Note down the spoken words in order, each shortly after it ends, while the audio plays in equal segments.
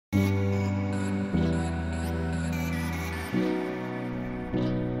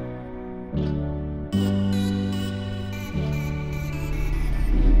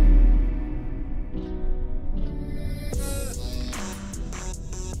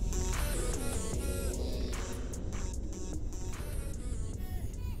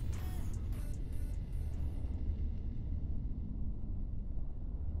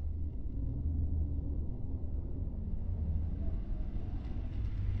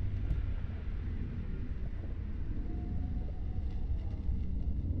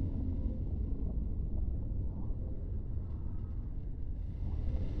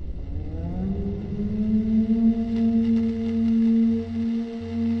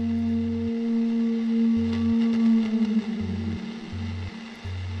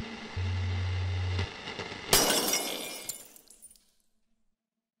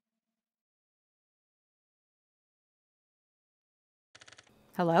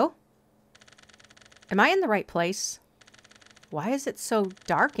Hello? Am I in the right place? Why is it so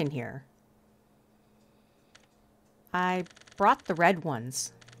dark in here? I brought the red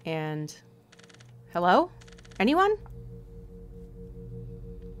ones, and... Hello? Anyone?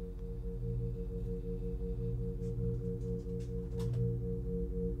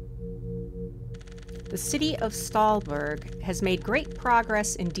 The city of Stahlberg has made great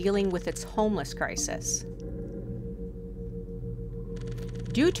progress in dealing with its homeless crisis.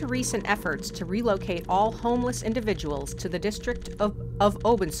 Due to recent efforts to relocate all homeless individuals to the district of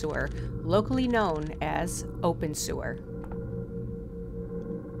Obenseuer, locally known as Obenseuer.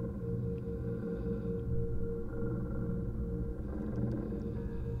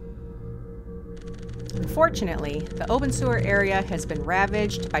 Unfortunately, the Obenseuer area has been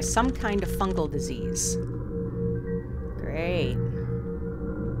ravaged by some kind of fungal disease. Great.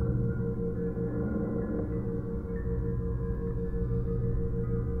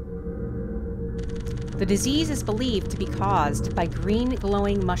 The disease is believed to be caused by green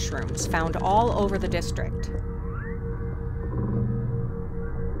glowing mushrooms found all over the district.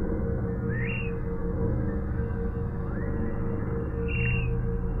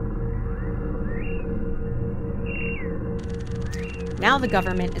 Now the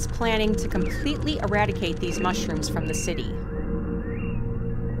government is planning to completely eradicate these mushrooms from the city.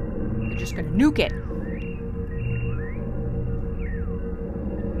 They're just gonna nuke it.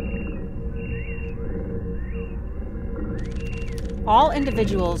 All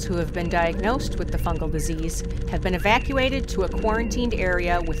individuals who have been diagnosed with the fungal disease have been evacuated to a quarantined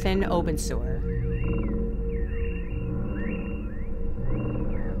area within Obenseuer.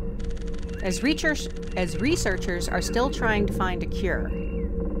 As researchers are still trying to find a cure.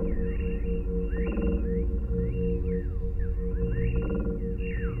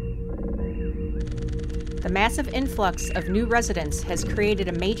 The massive influx of new residents has created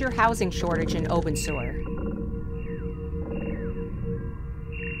a major housing shortage in Obenseuer.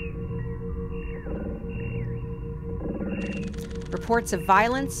 Reports of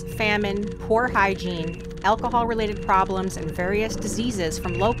violence, famine, poor hygiene, alcohol-related problems, and various diseases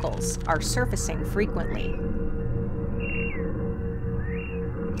from locals are surfacing frequently.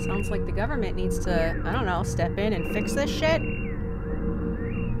 Sounds like the government needs to, I don't know, step in and fix this shit.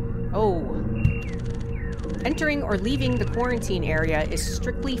 Oh. Entering or leaving the quarantine area is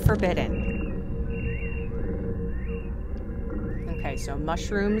strictly forbidden. Okay, so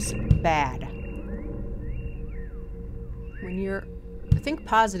mushrooms, bad. Think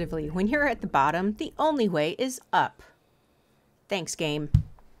positively. When you're at the bottom, the only way is up. Thanks, game.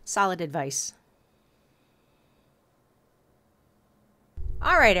 Solid advice.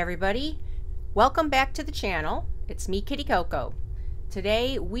 Alright, everybody. Welcome back to the channel. It's me, Kitty Coco.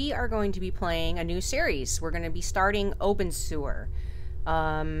 Today, we are going to be playing a new series. We're going to be starting Obenseuer.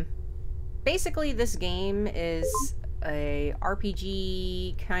 Basically, this game is a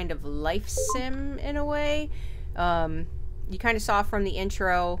RPG kind of life sim in a way. You kind of saw from the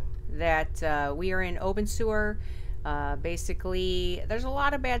intro that we are in Obenseuer. Basically, there's a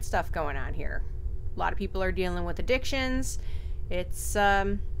lot of bad stuff going on here. A lot of people are dealing with addictions. It's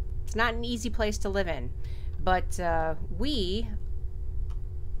not an easy place to live in. But we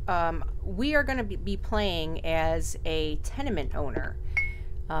are going to be playing as a tenement owner.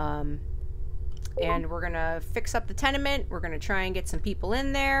 And we're going to fix up the tenement. We're going to try and get some people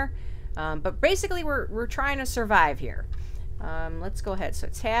in there. But basically, we're trying to survive here. Let's go ahead. So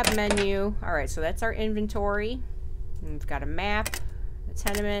tab menu. All right, so that's our inventory. We've got a map, a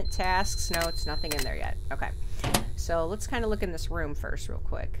tenement, tasks, notes, nothing in there yet. Okay, so let's kind of look in this room first real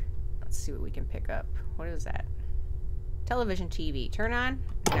quick. Let's see what we can pick up. What is that? Television, TV. Turn on?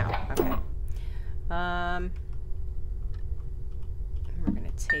 No. Okay. We're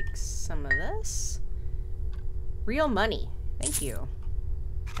going to take some of this. Real money. Thank you.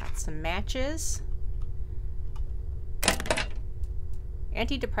 Got some matches.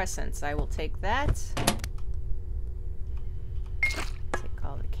 Antidepressants, I will take that. Take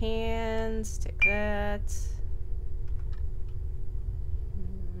all the cans, take that.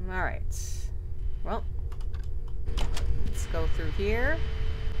 Alright. Well, let's go through here.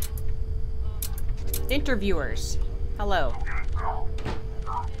 Interviewers. Hello.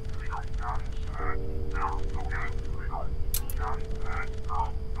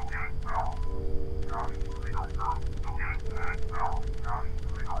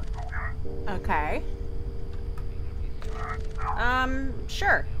 Okay.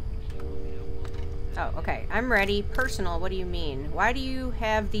 Sure. Oh, okay. I'm ready. Personal, what do you mean? Why do you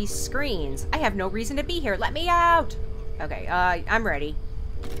have these screens? I have no reason to be here. Let me out! Okay, I'm ready.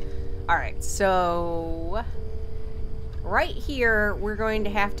 Alright, so... right here, we're going to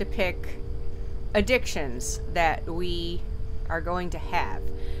have to pick addictions that we are going to have.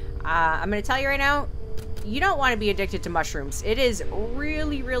 I'm going to tell you right now, you don't want to be addicted to mushrooms. It is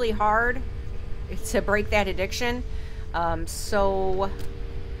really, really hard to break that addiction. So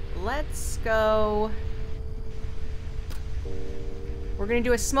let's go. We're going to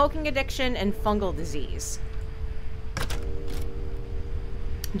do a smoking addiction and fungal disease.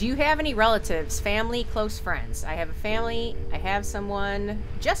 Do you have any relatives, family, close friends? I have a family. I have someone.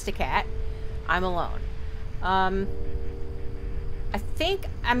 Just a cat. I'm alone. I think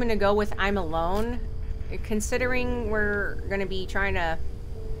I'm going to go with I'm alone. Considering we're going to be trying to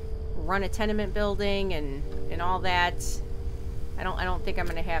run a tenement building and all that, I don't think I'm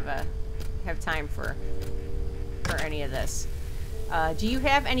going to have time for any of this. Do you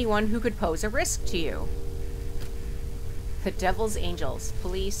have anyone who could pose a risk to you? The devil's angels,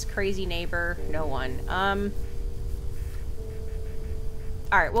 police, crazy neighbor, no one.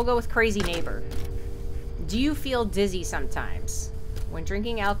 Alright, we'll go with crazy neighbor. Do you feel dizzy sometimes? When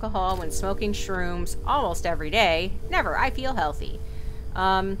drinking alcohol, when smoking shrooms, almost every day. Never, I feel healthy.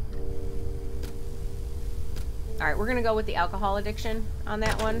 Alright, we're gonna go with the alcohol addiction on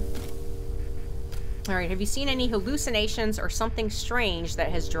that one. Alright, have you seen any hallucinations or something strange that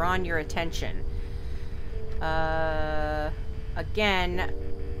has drawn your attention? Again,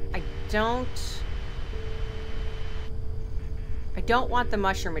 I don't want the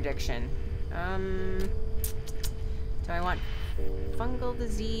mushroom addiction. Do I want fungal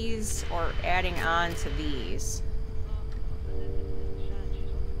disease or adding on to these?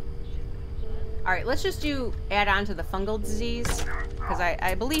 Alright, let's just do add on to the fungal disease, because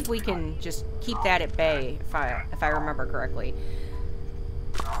I believe we can just keep that at bay if I remember correctly.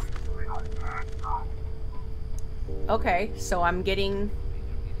 Okay, so I'm getting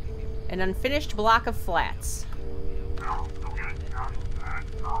an unfinished block of flats.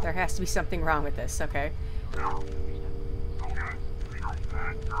 There has to be something wrong with this, okay.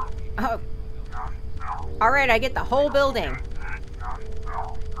 Oh. Alright, I get the whole building.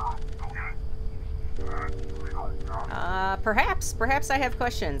 Perhaps I have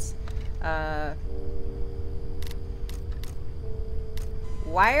questions.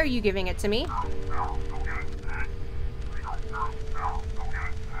 Why are you giving it to me?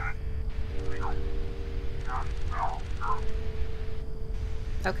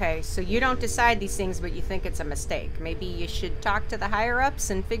 Okay, so you don't decide these things, but you think it's a mistake. Maybe you should talk to the higher-ups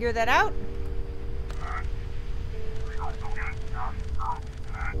and figure that out?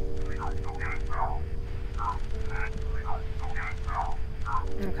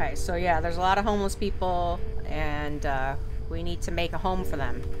 Okay, so yeah, there's a lot of homeless people, and we need to make a home for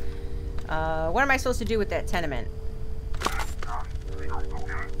them. What am I supposed to do with that tenement?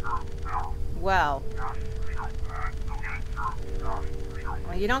 Well,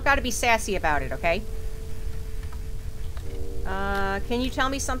 you don't got to be sassy about it, okay? Can you tell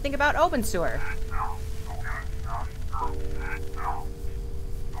me something about Obenseuer?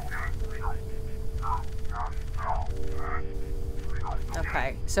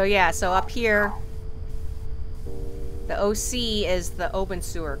 Okay, so yeah, so up here, the OC is the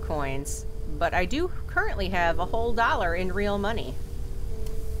Obenseuer coins, but I do currently have a whole $1 in real money.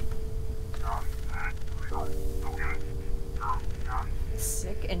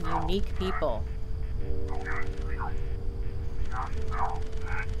 Sick and unique people.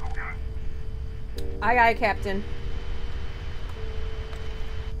 Aye, aye, Captain.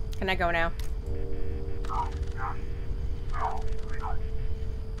 Can I go now?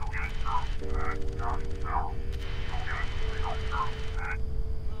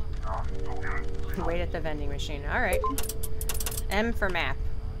 Wait at the vending machine. Alright. M for map.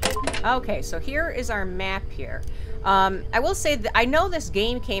 Okay, so here is our map here. I will say that I know this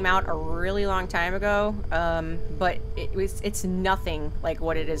game came out a really long time ago, but it's nothing like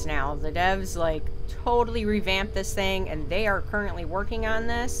what it is now. The devs like totally revamped this thing, and they are currently working on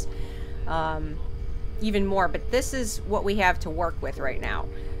this even more, but this is what we have to work with right now.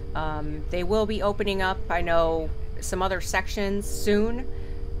 They will be opening up, I know, some other sections soon,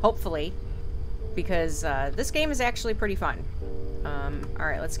 hopefully, because this game is actually pretty fun.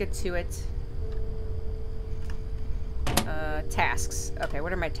 Alright, let's get to it. Tasks. Okay,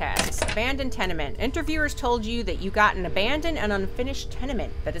 what are my tasks? Abandoned tenement. Interviewers told you that you got an abandoned and unfinished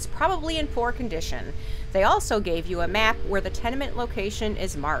tenement that is probably in poor condition. They also gave you a map where the tenement location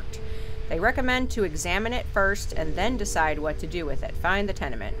is marked. They recommend to examine it first and then decide what to do with it. Find the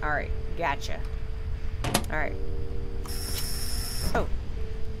tenement. Alright, gotcha. Alright. Oh.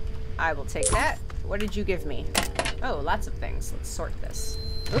 I will take that. What did you give me? Oh, lots of things. Let's sort this.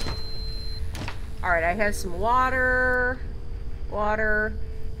 Oop. Alright, I have some water,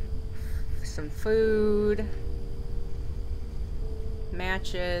 some food,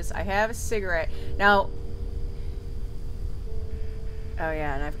 matches. I have a cigarette. Now, oh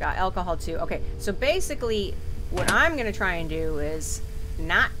yeah, and I've got alcohol too. Okay, so basically what I'm going to try and do is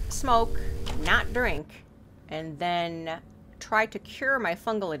not smoke, not drink, and then try to cure my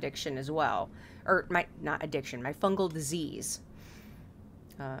fungal addiction as well. Or not addiction, my fungal disease.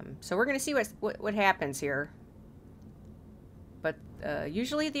 So we're going to see what happens here. But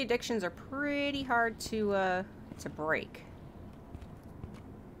usually the addictions are pretty hard to break.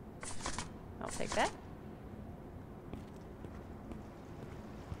 I'll take that.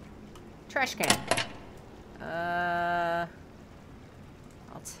 Trash can.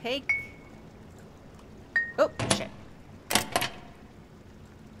 I'll take... Oh, shit.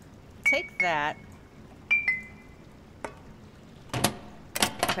 Take that.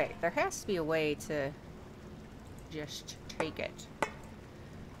 Okay, there has to be a way to just take it.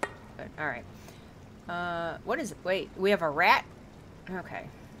 But, alright. What is it? Wait, we have a rat? Okay.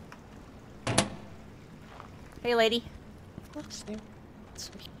 Hey, lady.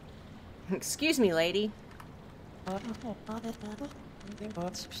 Excuse me, lady. Am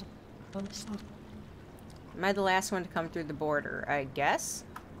I the last one to come through the border? I guess?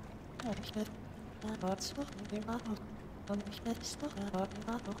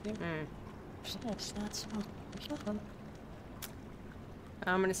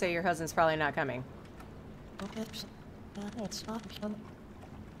 I'm gonna say your husband's probably not coming.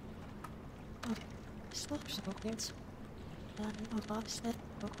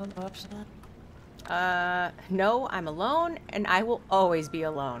 No, I'm alone, and I will always be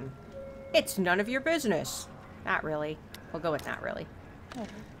alone. It's none of your business. Not really. We'll go with not really.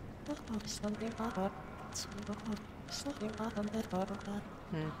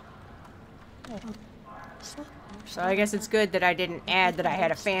 So I guess it's good that I didn't add that I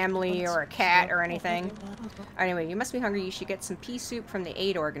had a family or a cat or anything. Anyway, you must be hungry. You should get some pea soup from the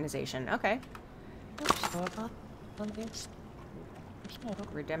aid organization. Okay.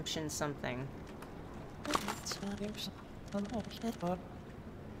 Redemption something.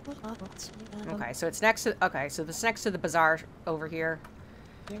 Okay, so it's next to... Okay, so this next to the bazaar over here.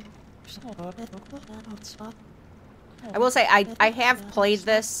 I will say, I have played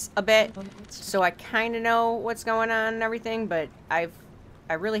this a bit, so I kind of know what's going on and everything, but I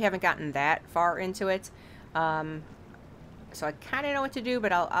really haven't gotten that far into it. So I kind of know what to do,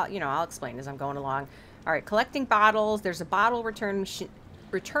 but I'll explain as I'm going along. All right, collecting bottles. There's a bottle return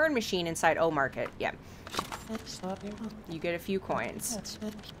machine inside O Market. Yeah. You get a few coins.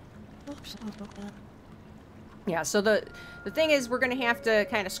 Yeah, so the thing is, we're going to have to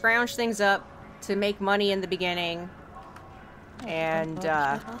kind of scrounge things up to make money in the beginning. And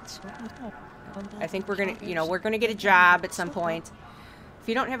I think we're going to, we're going to get a job at some point. If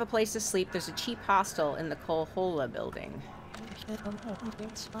you don't have a place to sleep, there's a cheap hostel in the Kolhola building.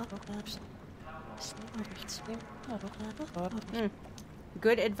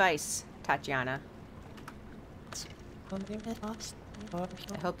 Good advice, Tatiana. I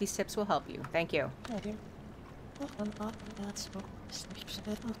hope these tips will help you. Thank you. Okay.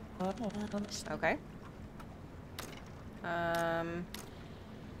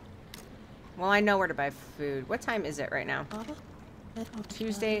 Well, I know where to buy food. What time is it right now?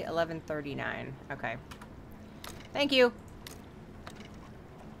 Tuesday, 11:39. Okay. Thank you.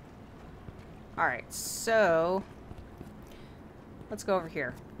 Alright, so... let's go over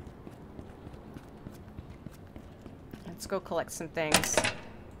here. Let's go collect some things.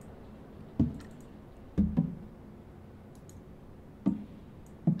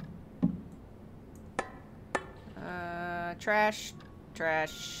 Trash,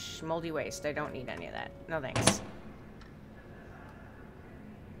 trash, moldy waste. I don't need any of that. No thanks.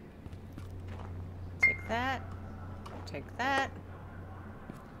 Take that. Take that.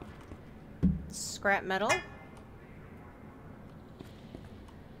 Scrap metal.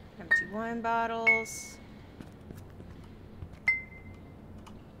 Empty wine bottles.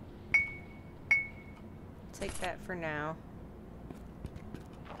 Take that for now.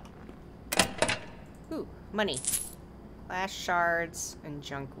 Ooh, money. Glass shards and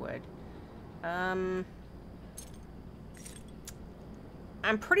junk wood. I'm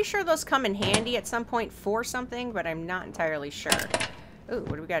pretty sure those come in handy at some point for something, but I'm not entirely sure. Ooh,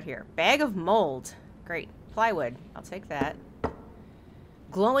 what do we got here? Bag of mold. Great. Plywood. I'll take that.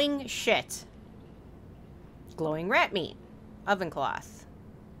 Glowing shit. Glowing rat meat. Oven cloth.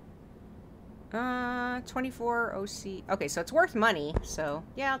 24 OC. Okay, so it's worth money, so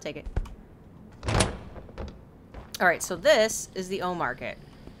yeah, I'll take it. Alright, so this is the O Market.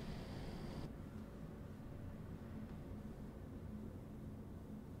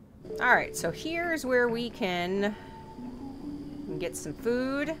 Alright, so here's where we can get some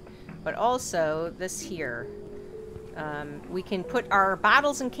food, but also this here. We can put our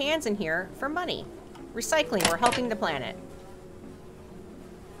bottles and cans in here for money. Recycling, we're helping the planet.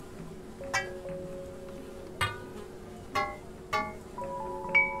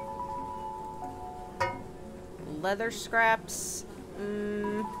 Leather scraps.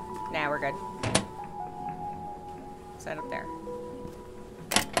 Nah, we're good. Set up there.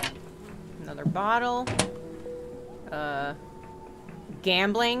 Another bottle.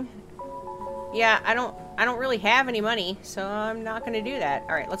 Gambling. Yeah, I don't really have any money, so I'm not gonna do that.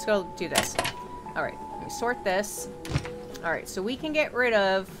 Alright, let's go do this. Alright, let me sort this. Alright, so we can get rid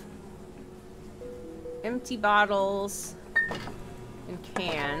of empty bottles and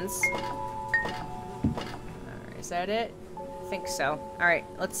cans. Alright, is that it? I think so. Alright,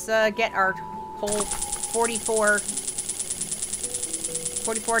 let's get our whole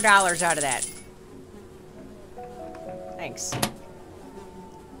 $44 out of that. Thanks.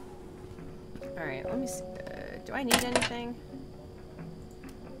 Alright, let me see. Do I need anything?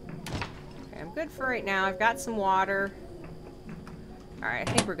 Okay, I'm good for right now. I've got some water. Alright,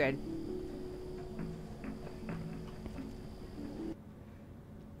 I think we're good.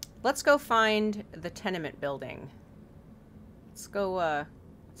 Let's go find the tenement building. Let's go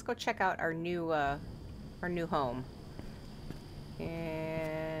check out our new home.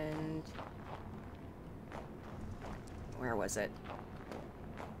 And where was it?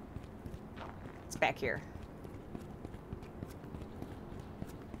 It's back here.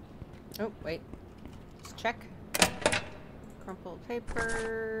 Oh, wait. Let's check. Crumpled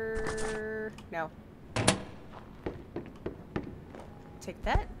paper. No. Take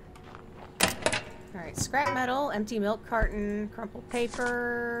that. Alright, scrap metal, empty milk carton, crumpled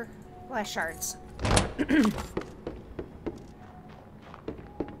paper, glass shards.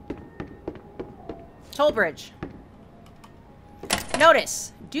 Toll bridge.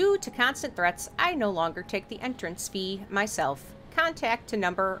 Notice, due to constant threats, I no longer take the entrance fee myself. Contact to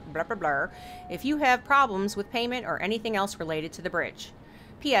number blah blah blah if you have problems with payment or anything else related to the bridge.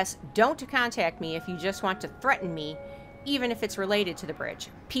 P.S. Don't contact me if you just want to threaten me, even if it's related to the bridge.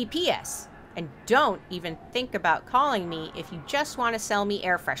 P.P.S. And don't even think about calling me if you just want to sell me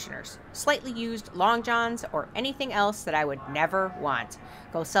air fresheners, slightly used long johns, or anything else that I would never want.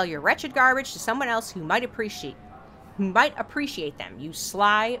 Go sell your wretched garbage to someone else who might appreciate them, you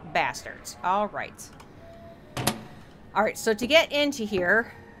sly bastards. All right. All right, so to get into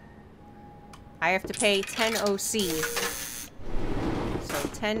here, I have to pay 10 OC. So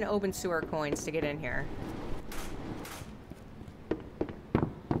 10 Obenseuer coins to get in here.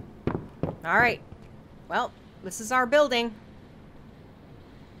 Alright. Well, this is our building.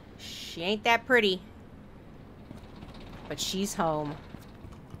 She ain't that pretty. But she's home.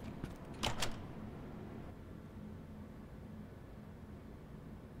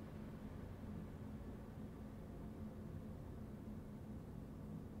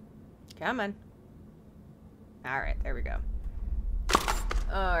 Come on. Alright, there we go.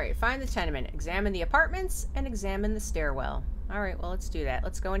 Alright, find the tenement. Examine the apartments and examine the stairwell. Alright, well, let's do that.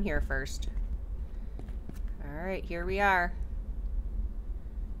 Let's go in here first. Alright, here we are.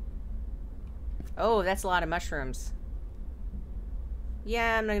 Oh, that's a lot of mushrooms.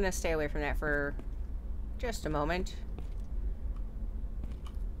 Yeah, I'm not gonna stay away from that for just a moment.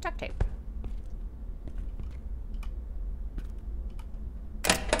 Duct tape.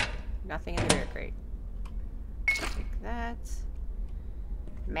 Nothing in the rear crate. Take that.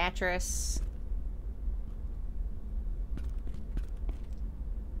 Mattress.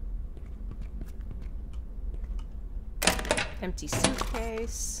 Empty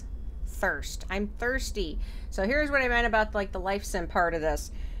suitcase. Thirst. I'm thirsty. So here's what I meant about like the life sim part of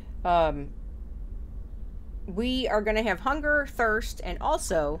this. We are going to have hunger, thirst, and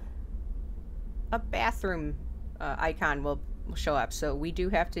also a bathroom icon will show up. So we do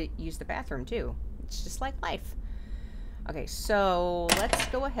have to use the bathroom too. It's just like life. Okay, so let's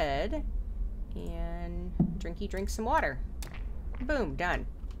go ahead and drink some water. Boom, done.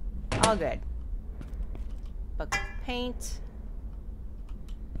 All good. Bucket of paint.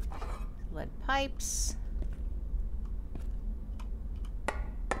 Lead pipes.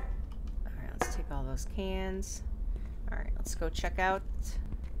 Alright, let's take all those cans. Alright, let's go check out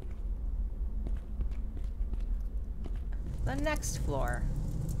the next floor.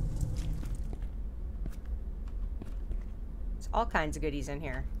 There's all kinds of goodies in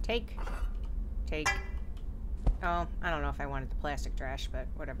here. Take. Oh, I don't know if I wanted the plastic trash, but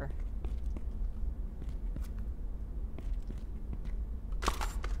whatever.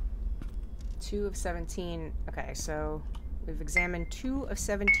 Two of 17. Okay, so We've examined 2 of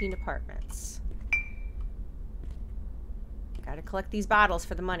 17 apartments. Gotta collect these bottles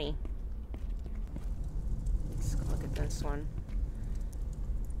for the money. Let's go look at this one.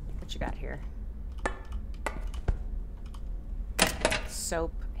 What you got here?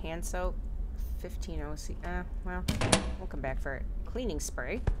 Soap, hand soap, 15 OC. Well, we'll come back for it. Cleaning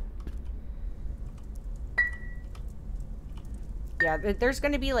spray. Yeah, there's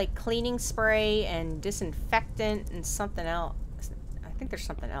going to be like cleaning spray and disinfectant and something else. I think there's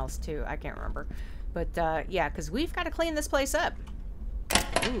something else too. I can't remember. But yeah, because we've got to clean this place up.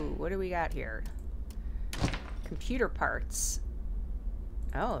 Ooh, what do we got here? Computer parts.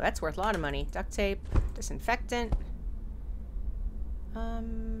 Oh, that's worth a lot of money. Duct tape, disinfectant.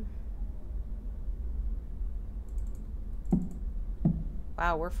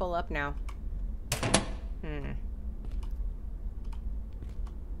 Wow, we're full up now.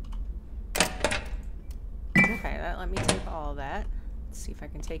 Okay, that let me take all that. Let's see if I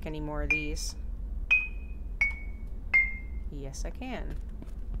can take any more of these. Yes, I can.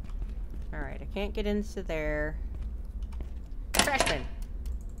 Alright, I can't get into there. Trash bin!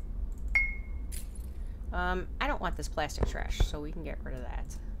 I don't want this plastic trash, so we can get rid of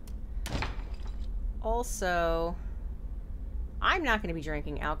that. Also, I'm not going to be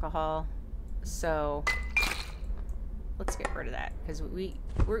drinking alcohol, so let's get rid of that, because we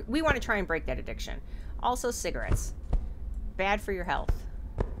want to try and break that addiction. Also, cigarettes. Bad for your health.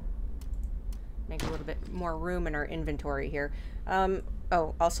 Make a little bit more room in our inventory here.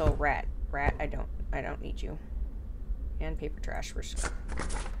 Oh, also rat. Rat, I don't need you. And paper trash. We're just...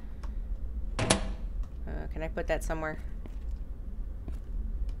 can I put that somewhere?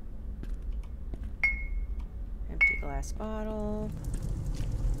 Empty glass bottle.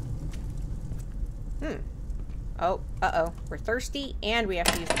 Oh, uh-oh. We're thirsty and we have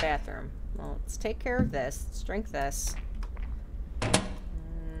to use the bathroom. Well, let's take care of this. Let's drink this.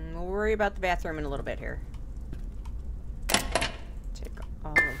 We'll worry about the bathroom in a little bit here. Take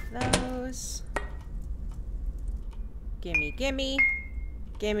all of those. Gimme, gimme.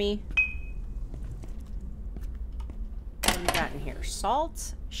 Gimme. What have we got in here?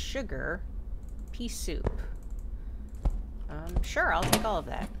 Salt, sugar, pea soup. Sure, I'll take all of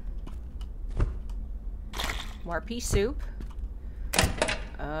that. More pea soup.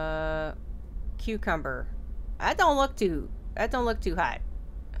 Cucumber. That don't look too hot.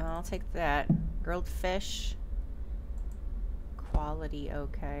 I'll take that. Grilled fish. Quality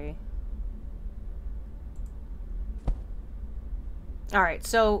okay. Alright,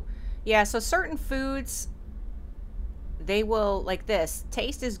 so yeah, so certain foods, they will, like this,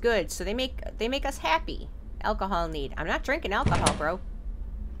 taste is good, so they make us happy. Alcohol need. I'm not drinking alcohol, bro.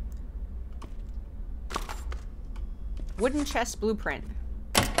 Wooden chest blueprint.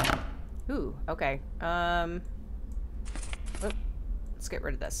 Ooh, okay. Let's get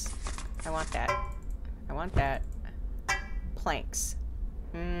rid of this. I want that. I want that. Planks.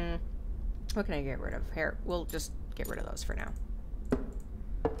 What can I get rid of? Here, we'll just get rid of those for now.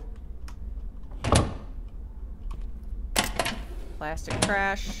 Plastic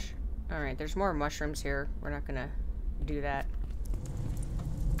trash. Alright, there's more mushrooms here. We're not gonna do that.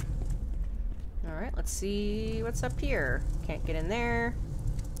 Alright, let's see what's up here. Can't get in there.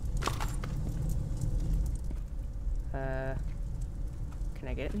 Can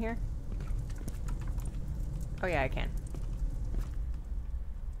I get it in here? Oh yeah, I can.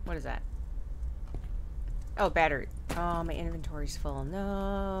 What is that? Oh, battery. Oh, my inventory's full.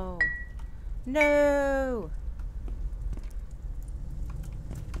 No. No!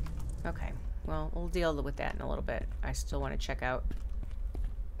 Okay. Well, we'll deal with that in a little bit. I still want to check out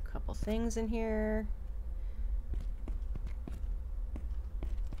a couple things in here.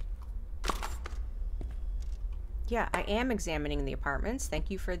 Yeah, I am examining the apartments.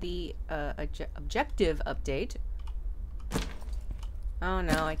 Thank you for the objective update. Oh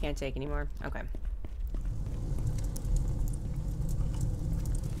no, I can't take anymore. Okay.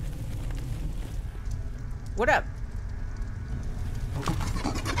 What up?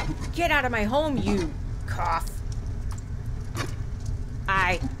 Get out of my home, you cough.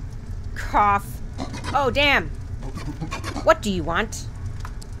 I cough. Oh, damn. What do you want?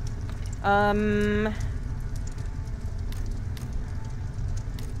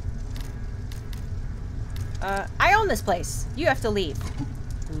 I own this place. You have to leave.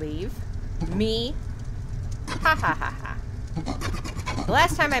 Leave? Me? Ha ha ha ha. The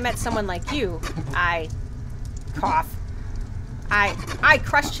last time I met someone like you, I cough. I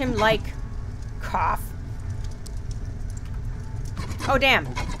crushed him like cough. Oh, damn.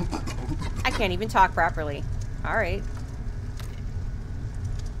 I can't even talk properly. Alright.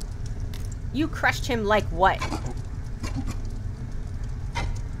 You crushed him like what?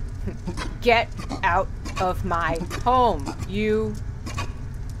 Get out of my home, you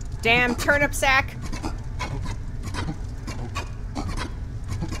damn turnip sack.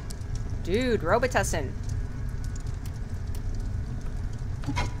 Dude, Robitussin.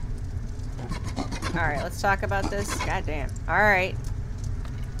 Alright, let's talk about this. Goddamn. Alright.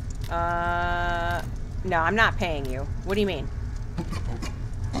 No, I'm not paying you. What do you mean?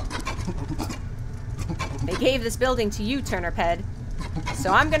 They gave this building to you, turnip head.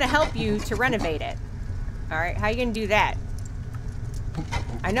 So I'm gonna help you to renovate it. Alright, how you gonna do that?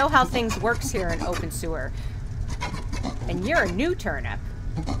 I know how things works here in Obenseuer. And you're a new turnip.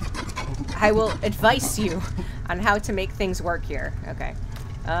 I will advise you on how to make things work here. Okay.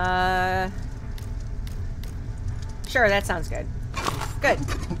 Sure, that sounds good. Good.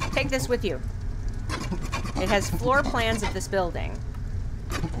 Take this with you. It has floor plans of this building.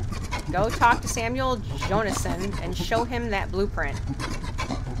 Go talk to Samuel Jonason and show him that blueprint.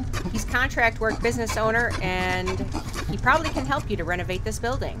 He's contract work business owner, and he probably can help you to renovate this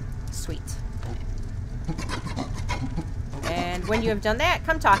building. Sweet. And when you have done that,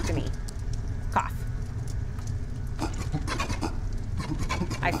 come talk to me. Cough.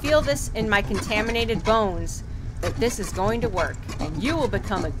 I feel this in my contaminated bones that this is going to work, and you will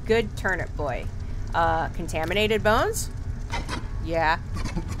become a good turnip boy. Contaminated bones? Yeah.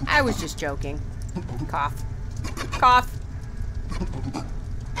 I was just joking. Cough. Cough.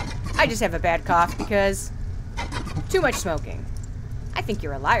 I just have a bad cough because too much smoking. I think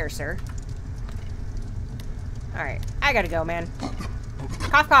you're a liar, sir. Alright, I gotta go, man.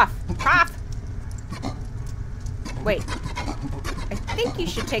 Cough, cough, cough! Wait. I think you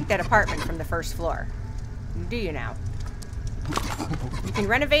should take that apartment from the first floor. Do you now? You can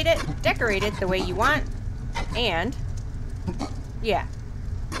renovate it, decorate it the way you want, and... yeah.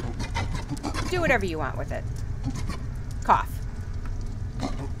 Do whatever you want with it. Cough.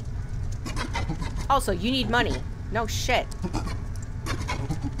 Also, you need money. No shit.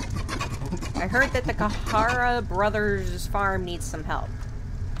 I heard that the Kahara Brothers farm needs some help.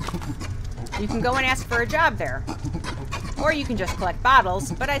 You can go and ask for a job there. Or you can just collect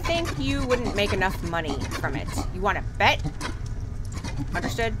bottles, but I think you wouldn't make enough money from it. You want to bet?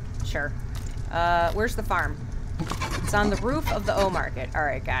 Understood? Sure. Where's the farm? It's on the roof of the O Market.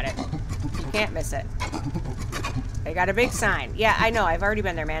 Alright, got it. You can't miss it. They got a big sign. Yeah, I know. I've already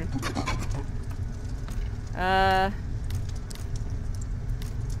been there, man.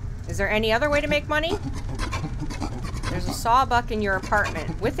 Is there any other way to make money? There's a sawbuck in your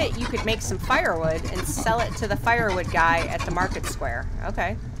apartment. With it, you could make some firewood and sell it to the firewood guy at the market square.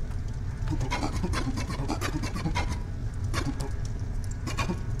 Okay.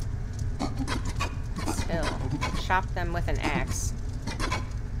 Still, chop them with an axe.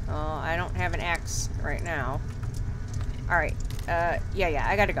 Oh, I don't have an axe right now. Alright. Yeah,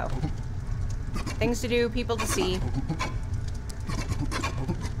 I gotta go. Things to do, people to see.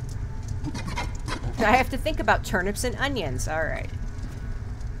 I have to think about turnips and onions. Alright.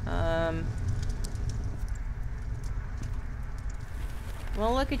 Well,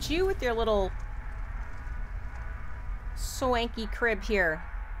 look at you with your little swanky crib here.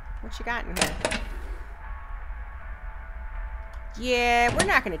 What you got in here? Yeah, we're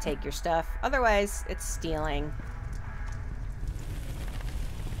not going to take your stuff. Otherwise, it's stealing.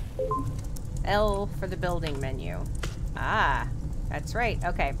 L for the building menu. Ah, that's right.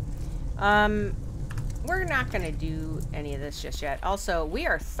 Okay. We're not going to do any of this just yet. Also, we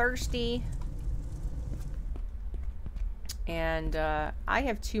are thirsty. And, I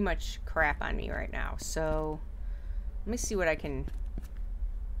have too much crap on me right now. So, let me see what I can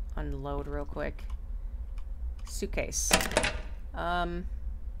unload real quick. Suitcase.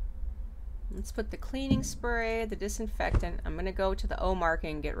 Let's put the cleaning spray, the disinfectant. I'm going to go to the O Market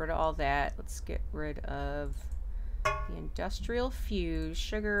and get rid of all that. Let's get rid of the industrial fuse,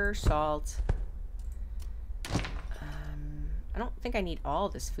 sugar, salt. I don't think I need all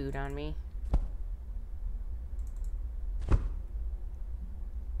this food on me.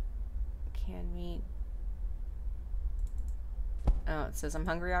 Canned meat. Oh, it says I'm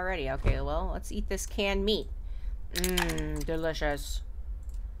hungry already. Okay, well, let's eat this canned meat. Mmm, delicious.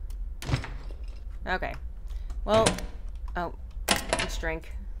 Okay. Well, oh, let's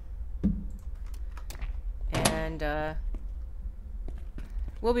drink. And,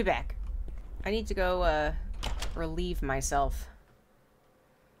 we'll be back. I need to go, relieve myself.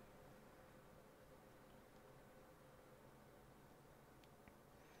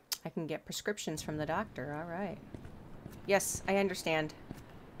 I can get prescriptions from the doctor. All right. Yes, I understand.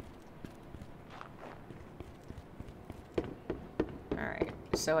 All right.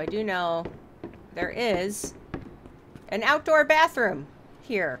 So I do know there is an outdoor bathroom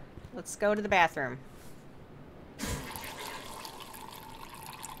here Let's go to the bathroom.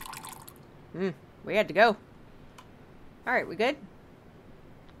 We had to go. Alright, we good?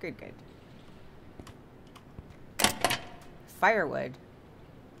 Good, good. Firewood.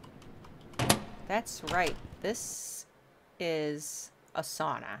 That's right. This is a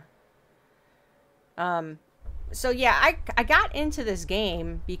sauna. So yeah, I got into this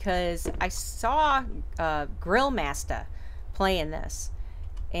game because I saw Grill Master playing this.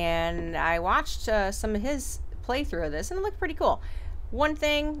 And I watched some of his playthrough of this, and it looked pretty cool. One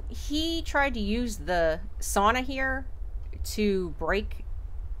thing, he tried to use the sauna here to break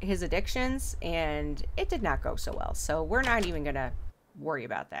his addictions, and it did not go so well. So we're not even going to worry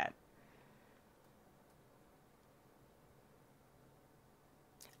about that.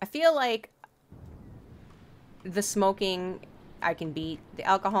 I feel like the smoking I can beat. The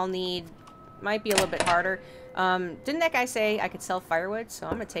alcohol need might be a little bit harder. Didn't that guy say I could sell firewood? So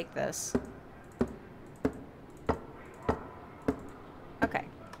I'm going to take this. Okay.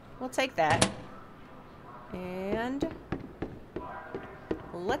 We'll take that. And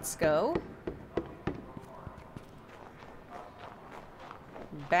let's go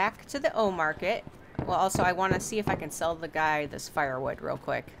back to the O Market. Well, also, I want to see if I can sell the guy this firewood real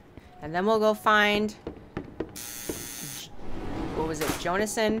quick. And then we'll go find... what was it?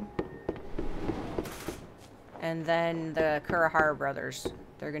 Jonason. And then the Kurahara brothers.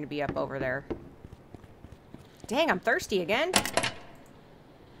 They're going to be up over there. Dang, I'm thirsty again.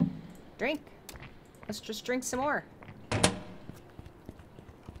 Drink. Let's just drink some more.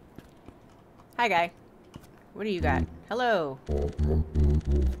 Hi, guy. What do you got? Hello.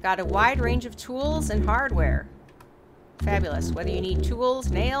 Got a wide range of tools and hardware. Fabulous. Whether you need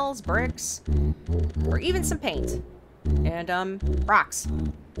tools, nails, bricks, or even some paint. And, rocks.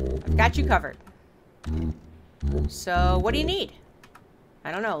 I've got you covered. So, what do you need?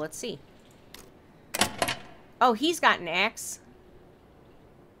 I don't know. Let's see. Oh, he's got an axe.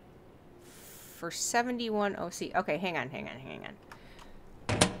 For 71 OC. Okay, hang on.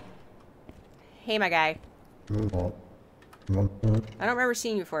 Hey, my guy. I don't remember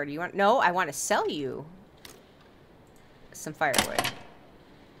seeing you before. Do you want... No, I want to sell you some firewood.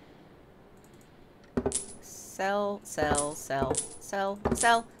 Sell.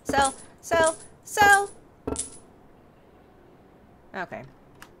 Okay.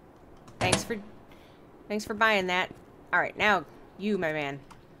 Thanks for buying that. All right, now you, my man.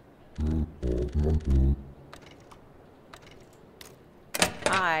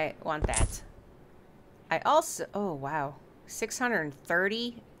 I want that. I also... oh, wow.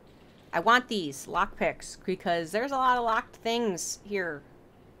 630. I want these lockpicks because there's a lot of locked things here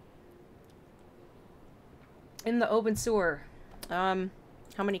in the Obenseuer. How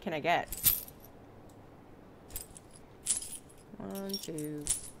many can I get? 1, 2,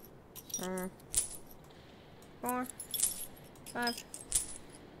 3, 4, 5,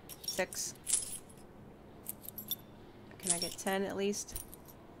 6. Can I get 10 at least?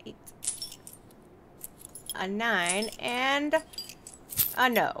 8. A 9 and a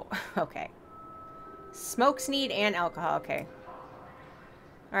no. Okay. Smokes need and alcohol. Okay.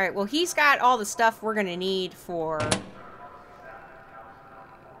 Alright, well, he's got all the stuff we're going to need for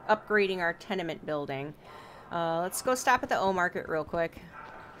upgrading our tenement building. Let's go stop at the O Market real quick.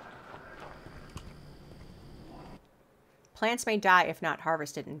 Plants may die if not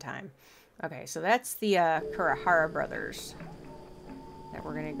harvested in time. Okay, so that's the Kurahara brothers that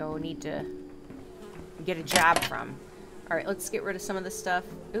we're going to go need to get a job from. Alright, let's get rid of some of this stuff.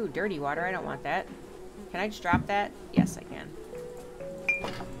 Ooh, dirty water. I don't want that. Can I just drop that? Yes, I can.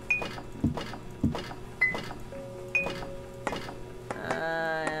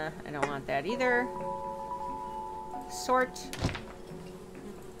 I don't want that either. Sort.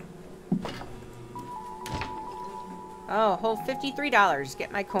 Oh, whole $53.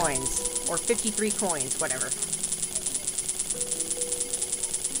 Get my coins. Or 53 coins, whatever.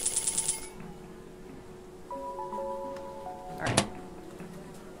 Alright.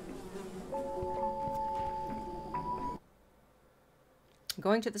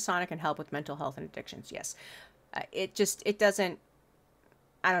 Going to the sauna can help with mental health and addictions. Yes. It doesn't...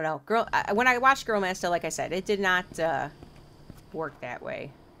 I don't know. When I watched Girl Master, like I said, it did not work that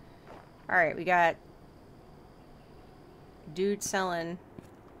way. Alright, we got... dude selling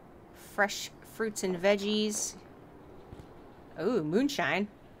fresh fruits and veggies. Ooh, moonshine.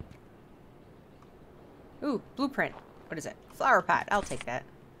 Ooh, blueprint. What is it? Flower pot. I'll take that.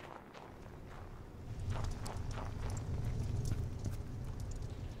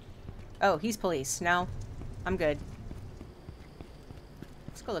 Oh, he's police. No, I'm good.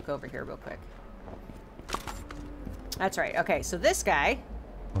 Let's go look over here real quick. That's right. Okay, so this guy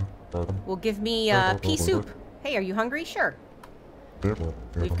will give me pea soup. Hey, are you hungry? Sure.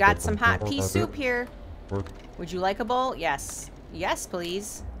 We've got some hot pea soup here. Would you like a bowl? Yes. Yes,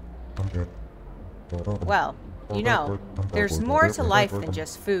 please. Well, you know, there's more to life than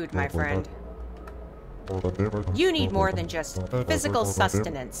just food, my friend. You need more than just physical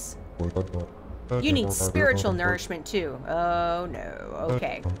sustenance. You need spiritual nourishment, too. Oh, no.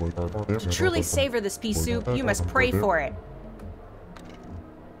 Okay. To truly savor this pea soup, you must pray for it.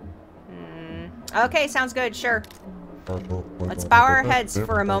 Okay, sounds good. Sure. Let's bow our heads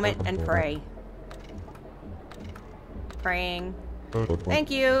for a moment and pray. Praying.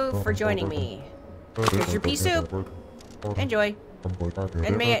 Thank you for joining me. Here's your pea soup. Enjoy.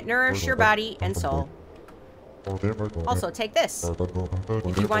 And may it nourish your body and soul. Also, take this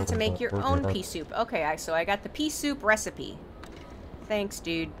if you want to make your own pea soup. Okay, so I got the pea soup recipe. Thanks,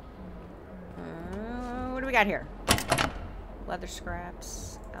 dude. What do we got here? Leather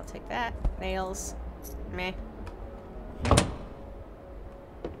scraps. I'll take that. Nails. Meh.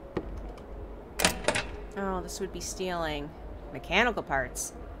 Oh, this would be stealing. Mechanical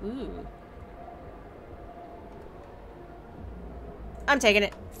parts. Ooh. I'm taking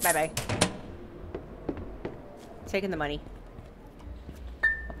it. Bye-bye. Taking the money.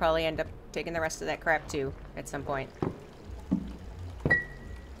 I'll probably end up taking the rest of that crap too at some point.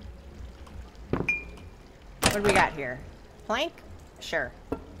 What do we got here? Plank? Sure.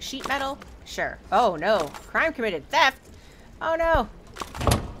 Sheet metal? Sure. Oh no. Crime committed. Theft? Oh no.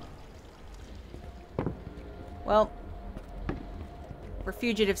 Well, we're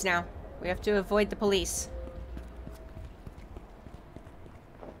fugitives now. We have to avoid the police.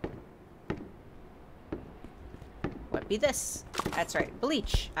 What be this? That's right.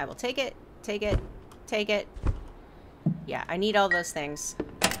 Bleach. I will take it. Take it. Take it. Yeah, I need all those things.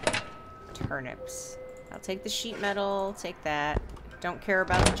 Turnips. I'll take the sheet metal. Take that. Don't care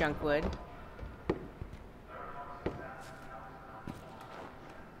about the junk wood.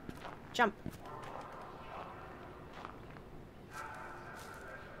 Jump.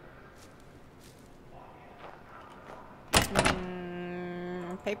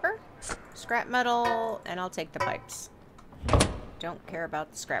 Paper? Scrap metal, and I'll take the pipes. Don't care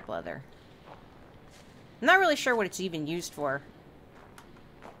about the scrap leather. I'm not really sure what it's even used for.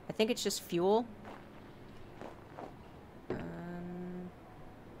 I think it's just fuel. I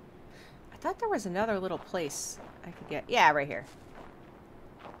thought there was another little place I could get. Yeah, right here.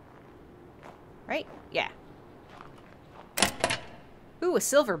 Right? Yeah. Ooh, a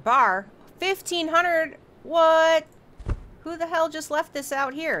silver bar. 1,500? What? Who the hell just left this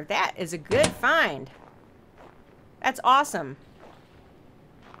out here? That is a good find. That's awesome.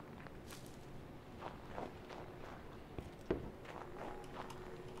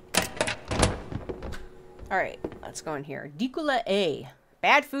 Alright, let's go in here. Dicula A.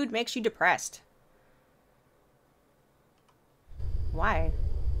 Bad food makes you depressed. Why?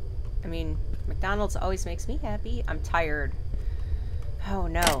 I mean, McDonald's always makes me happy. I'm tired. Oh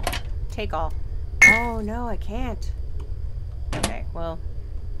no. Take all. Oh no, I can't. Okay, well,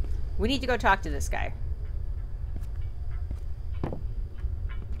 we need to go talk to this guy.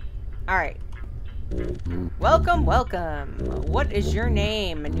 Alright. Welcome, welcome. What is your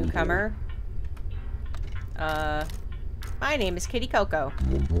name, newcomer? My name is Kitty Coco.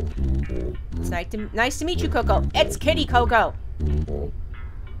 It's nice to meet you, Coco. It's Kitty Coco.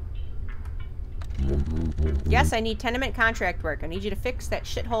 Yes, I need tenement contract work. I need you to fix that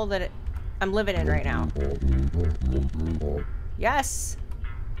shithole that I'm living in right now. Yes.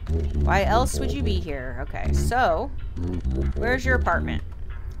 Why else would you be here? Okay, so where's your apartment?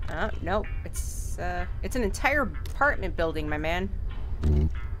 Nope. It's an entire apartment building, my man.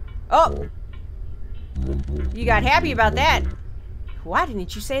 Oh! You got happy about that. Why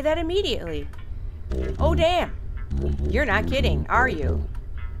didn't you say that immediately? Oh, damn. You're not kidding, are you?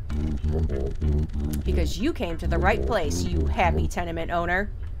 Because you came to the right place, you happy tenement owner.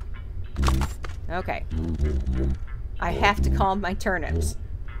 Okay. I have to calm my turnips.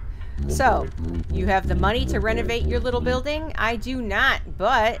 So, you have the money to renovate your little building? I do not,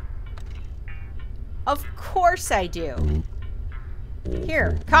 but... Of course I do.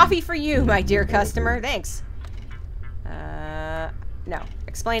 Here, coffee for you, my dear customer. Thanks. No.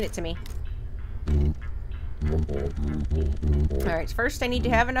 Explain it to me. Alright, first I need to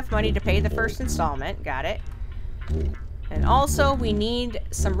have enough money to pay the first installment. Got it. And also, we need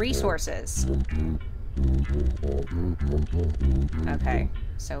some resources. Okay,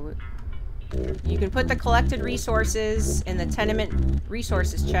 so you can put the collected resources in the tenement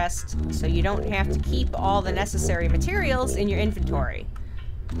resources chest so you don't have to keep all the necessary materials in your inventory.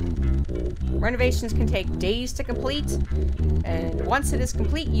 Renovations can take days to complete, and once it is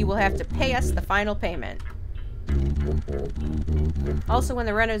complete, you will have to pay us the final payment. Also, when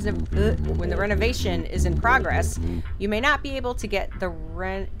the renovation is in progress, you may not be able to get to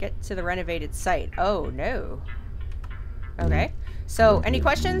the renovated site. Oh no. Okay. So, any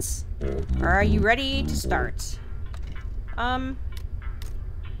questions? Or are you ready to start? No,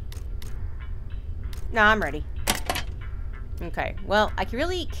 I'm ready. Okay. Well, I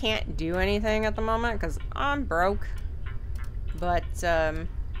really can't do anything at the moment because I'm broke. But,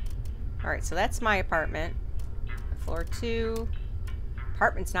 alright, so that's my apartment. Floor 2.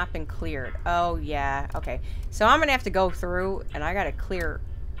 Apartment's not been cleared. Oh, yeah. Okay. So I'm gonna have to go through, and I gotta clear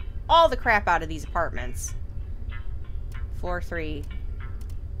all the crap out of these apartments. Floor 3.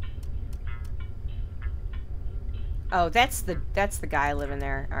 Oh, that's the guy living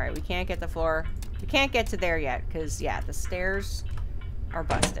there. Alright, we can't get the floor. We can't get to there yet, because, yeah, the stairs are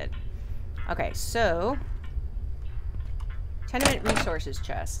busted. Okay, so... Tenement resources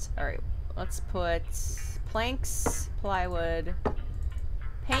chest. Alright, let's put... planks, plywood,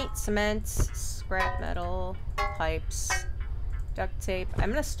 paint, cement, scrap metal, pipes, duct tape.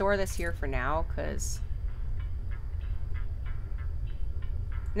 I'm going to store this here for now, because...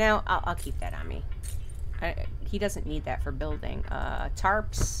 No, I'll keep that on me. He doesn't need that for building.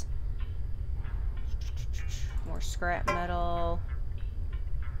 Tarps. More scrap metal.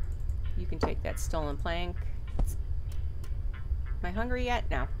 You can take that stolen plank. Am I hungry yet?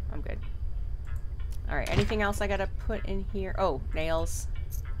 No, I'm good. Alright, anything else I gotta put in here? Oh, nails.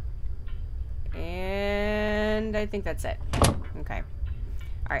 And I think that's it. Okay.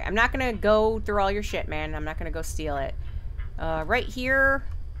 Alright, I'm not gonna go through all your shit, man. I'm not gonna go steal it. Right here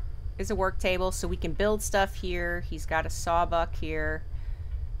is a work table, so we can build stuff here. He's got a sawbuck here.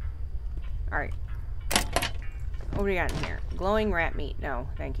 Alright. What do we got in here? Glowing rat meat. No,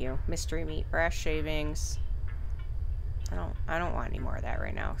 thank you. Mystery meat. Brass shavings. I don't want any more of that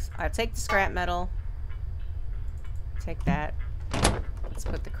right now. I'll take the scrap metal. Take that. Let's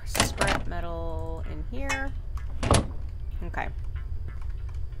put the scrap metal in here. Okay.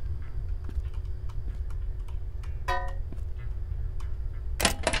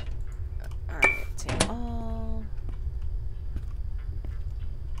 Alright, take all.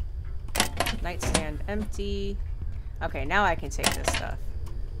 Nightstand empty. Okay, now I can take this stuff.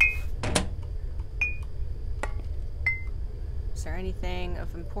 Is there anything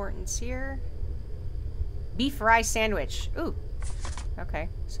of importance here? Beef rye sandwich. Ooh. Okay.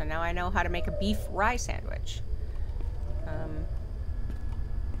 So now I know how to make a beef rye sandwich.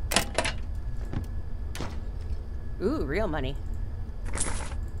 Ooh, real money.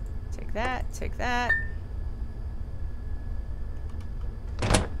 Take that. Take that.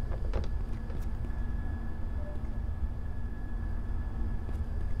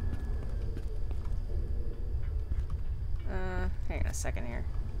 Hang on a second here.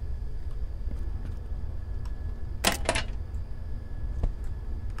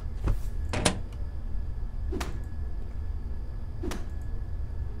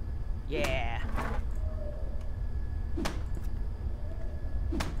 Yeah.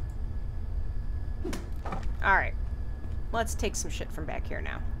 Alright. Let's take some shit from back here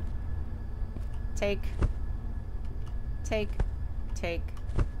now. Take.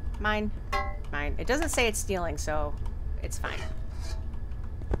 Mine. Mine. It doesn't say it's stealing, so it's fine.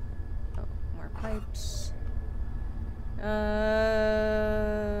 Oh, more pipes.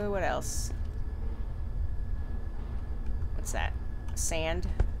 What else? What's that? Sand.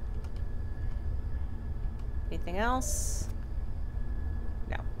 Anything else?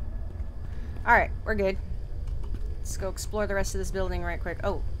 No. Alright, we're good. Let's go explore the rest of this building right quick.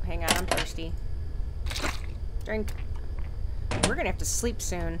 Oh, hang on, I'm thirsty. Drink. We're gonna have to sleep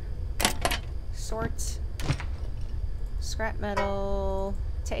soon. Sort. Scrap metal.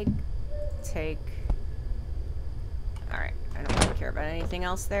 Take. Alright, I don't really care about anything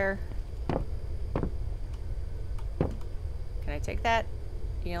else there. Can I take that?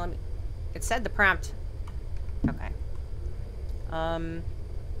 You know, let me... It said the prompt. Okay.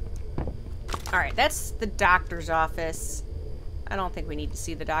 Alright, that's the doctor's office. I don't think we need to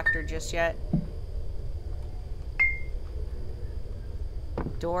see the doctor just yet.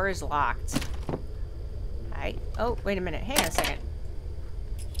 Door is locked. Hi. Oh, wait a minute. Hang on a second.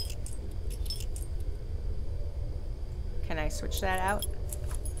 Can I switch that out?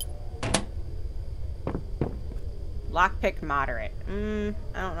 Lockpick moderate. I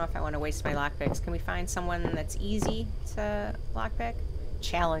don't know if I want to waste my lockpicks. Can we find someone that's easy to lockpick?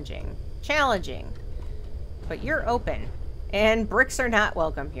 Challenging. Challenging. But you're open. And bricks are not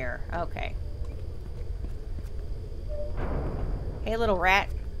welcome here. Okay. Hey, little rat.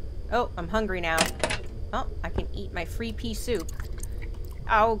 Oh, I'm hungry now. Oh, I can eat my free pea soup.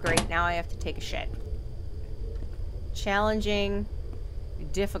 Oh, great. Now I have to take a shit. Challenging.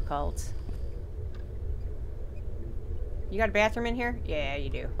 Difficult. You got a bathroom in here? Yeah, you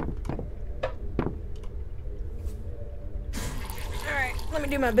do. Alright, let me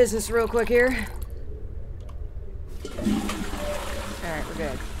do my business real quick here. Alright, we're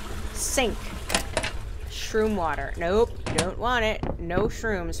good. Sink. Shroom water. Nope, don't want it. No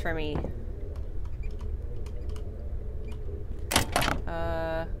shrooms for me.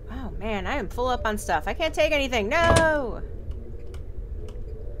 Oh man, I am full up on stuff. I can't take anything. No!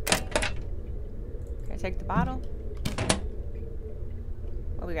 Can I take the bottle?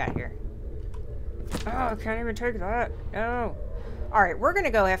 What we got here? Oh, I can't even take that. No. Alright, we're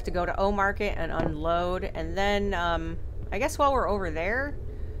gonna have to go to O Market and unload, and then, I guess while we're over there,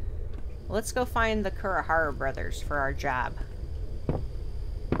 let's go find the Kurahara brothers for our job.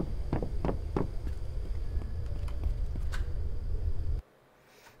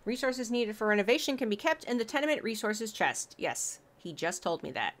 Resources needed for renovation can be kept in the tenement resources chest. Yes, he just told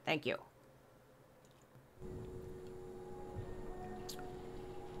me that. Thank you.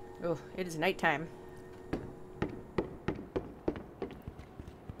 Oh, it is nighttime.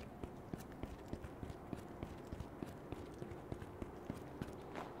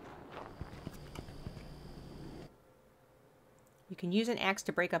 You can use an axe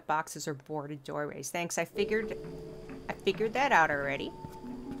to break up boxes or boarded doorways. Thanks, I figured that out already.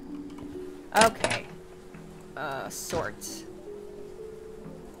 Okay. Sort.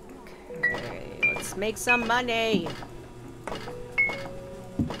 Okay, let's make some money.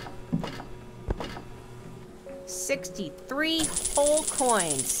 63 whole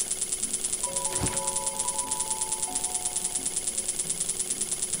coins.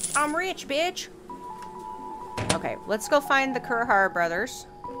 I'm rich, bitch. Okay, let's go find the Kurahara brothers.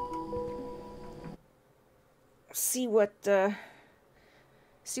 See what they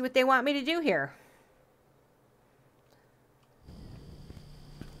want me to do here.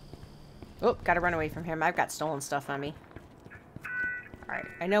 Oh, gotta run away from him. I've got stolen stuff on me. Alright,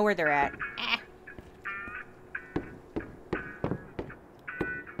 I know where they're at. Ah.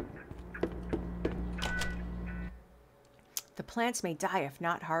 The plants may die if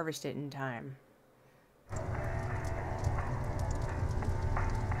not harvested in time.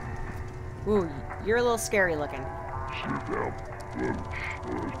 Ooh, you're a little scary looking.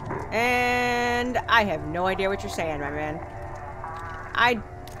 And I have no idea what you're saying, my man. I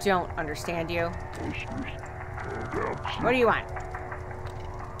don't understand you. What do you want?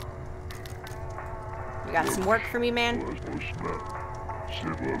 You got some work for me, man?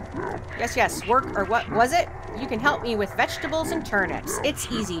 Yes, yes, work, or what was it? You can help me with vegetables and turnips.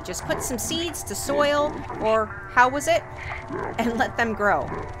 It's easy. Just put some seeds to soil, or how was it? And let them grow.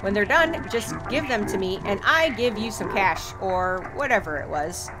 When they're done, just give them to me, and I give you some cash, or whatever it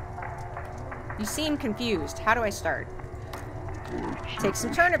was. You seem confused. How do I start? Take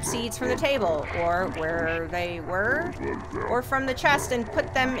some turnip seeds from the table, or where they were, or from the chest and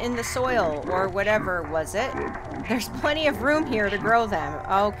put them in the soil, or whatever was it. There's plenty of room here to grow them.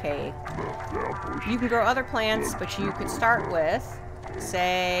 Okay. You can grow other plants, but you could start with,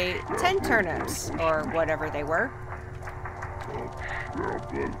 say, 10 turnips, or whatever they were.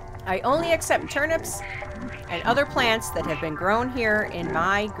 I only accept turnips and other plants that have been grown here in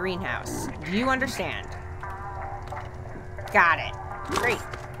my greenhouse. Do you understand? Got it. Great.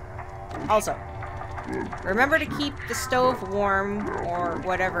 Also, remember to keep the stove warm, or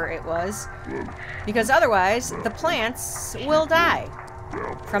whatever it was, because otherwise the plants will die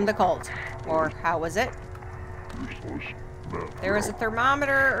from the cold. Or how was it? There was a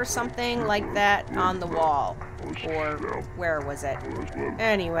thermometer or something like that on the wall. Or where was it?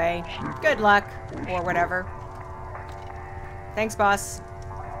 Anyway, good luck, or whatever. Thanks, boss.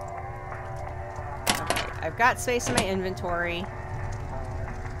 Okay, I've got space in my inventory.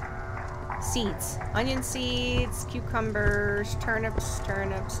 Seeds. Onion seeds, cucumbers, turnips,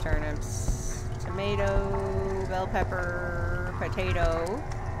 tomato, bell pepper, potato.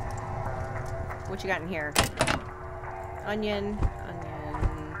 What you got in here? Onion,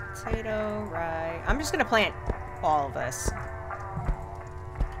 potato, rye. I'm just gonna plant all of this.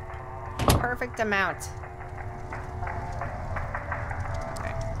 Perfect amount.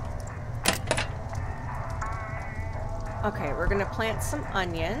 Okay, we're gonna plant some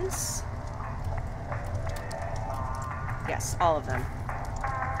onions. Yes, all of them.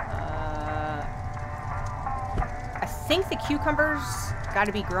 I think the cucumbers got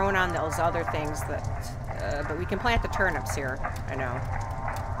to be grown on those other things that, but we can plant the turnips here. I know.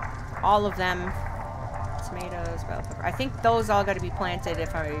 All of them. tomatoes, bell pepper. I think those all got to be planted,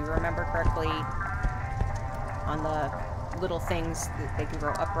 if I remember correctly, on the little things that they can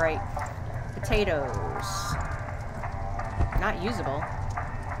grow upright. Potatoes. Not usable.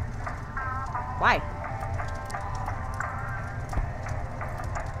 Why?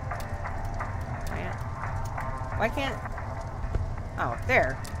 Why can't... Oh,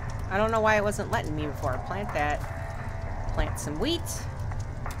 there. I don't know why it wasn't letting me before. Plant that. Plant some wheat.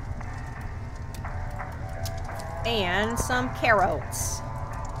 And some carrots.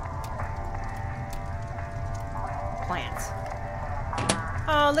 Plant.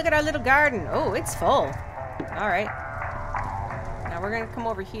 Oh, look at our little garden. Oh, it's full. Alright. Now we're going to come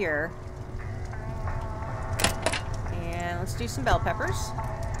over here. And let's do some bell peppers.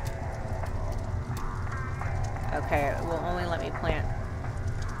 Okay, it will only let me plant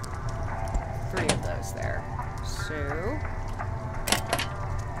 3 of those there. So,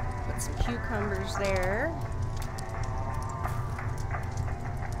 put some cucumbers there.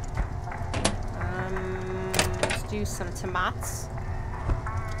 Let's do some tomatoes.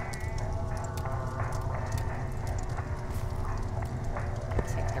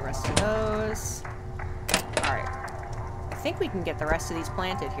 Take the rest of those. Alright. I think we can get the rest of these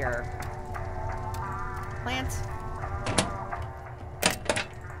planted here. Plant.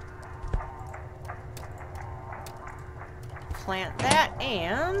 Plant that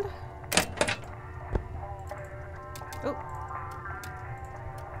and... Oh.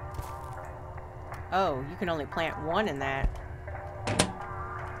 Oh, you can only plant 1 in that.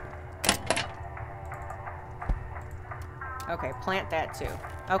 Okay, plant that too.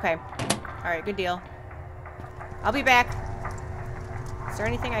 Okay. Alright, good deal. I'll be back. Is there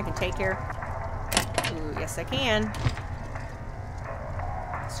anything I can take here? Ooh, yes I can.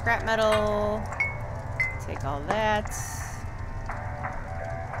 Scrap metal. Take all that.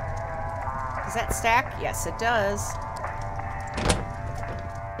 Does that stack? Yes, it does.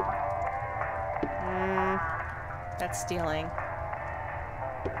 That's stealing.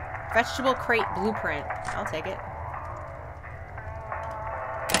 Vegetable crate blueprint. I'll take it.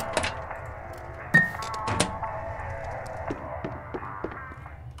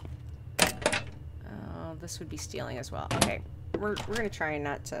 This would be stealing as well. Okay, we're gonna try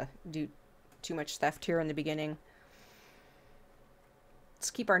not to do too much theft here in the beginning. Let's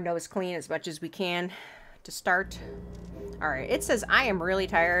keep our nose clean as much as we can to start. All right, it says I am really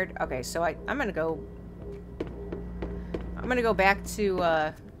tired. Okay, so I'm gonna go back to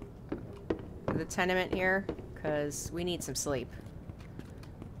the tenement here because we need some sleep.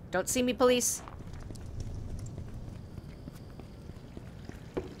 Don't see me, police.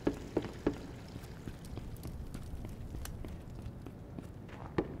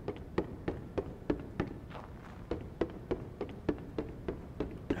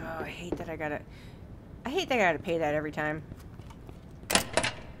 I hate that I gotta pay that every time.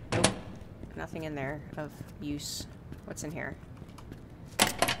 Nope. Nothing in there of use. What's in here?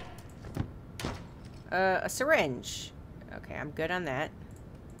 A syringe. Okay, I'm good on that.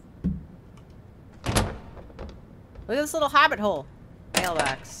 Look at this little hobbit hole.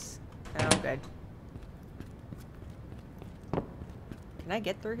 Mailbox. Oh, I'm good. Can I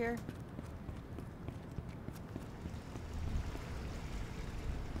get through here?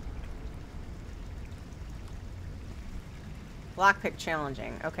 Lockpick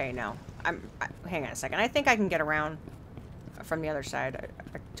challenging. Okay, no. Hang on a second. I think I can get around from the other side.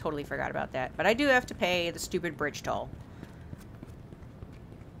 I totally forgot about that. But I do have to pay the stupid bridge toll.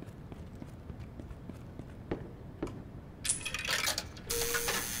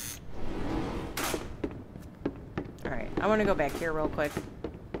 Alright, I want to go back here real quick.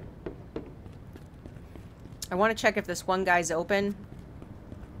 I want to check if this one guy's open.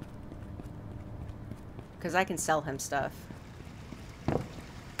 Because I can sell him stuff.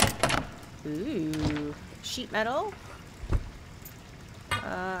 Ooh, sheet metal.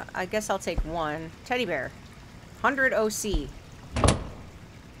 I guess I'll take 1. Teddy bear. 100 OC.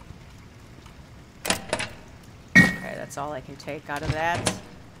 Okay, that's all I can take out of that.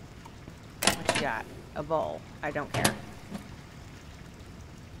 What you got? A bowl. I don't care.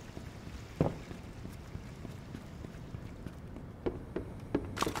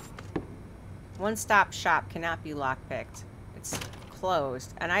 One-stop shop cannot be lockpicked. It's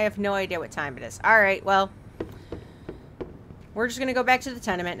closed, and I have no idea what time it is. Alright, well, we're just gonna go back to the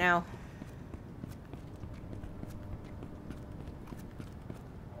tenement now.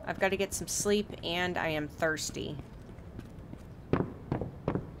 I've got to get some sleep, and I am thirsty.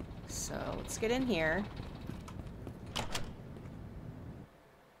 So, let's get in here.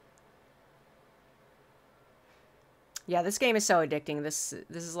 Yeah, this game is so addicting. This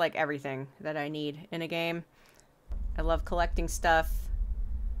is like everything that I need in a game. I love collecting stuff.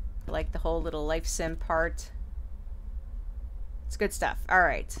 I like the whole little life sim part. It's good stuff. All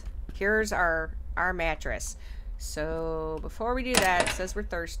right, here's our mattress. So before we do that, it says we're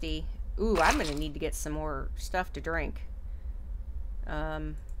thirsty. Ooh, I'm gonna need to get some more stuff to drink.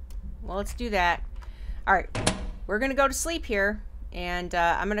 Well, let's do that. All right, we're gonna go to sleep here, and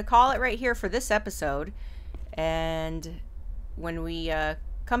I'm gonna call it right here for this episode. And when we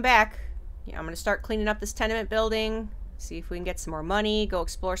come back, I'm gonna start cleaning up this tenement building, see if we can get some more money, go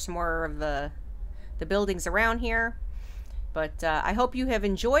explore some more of the buildings around here. But I hope you have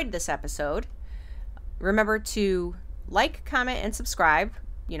enjoyed this episode. Remember to like, comment, and subscribe.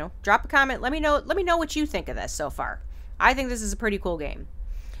 You know, drop a comment. Let me know what you think of this so far. I think this is a pretty cool game.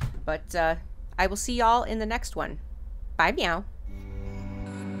 But I will see y'all in the next one. Bye, meow.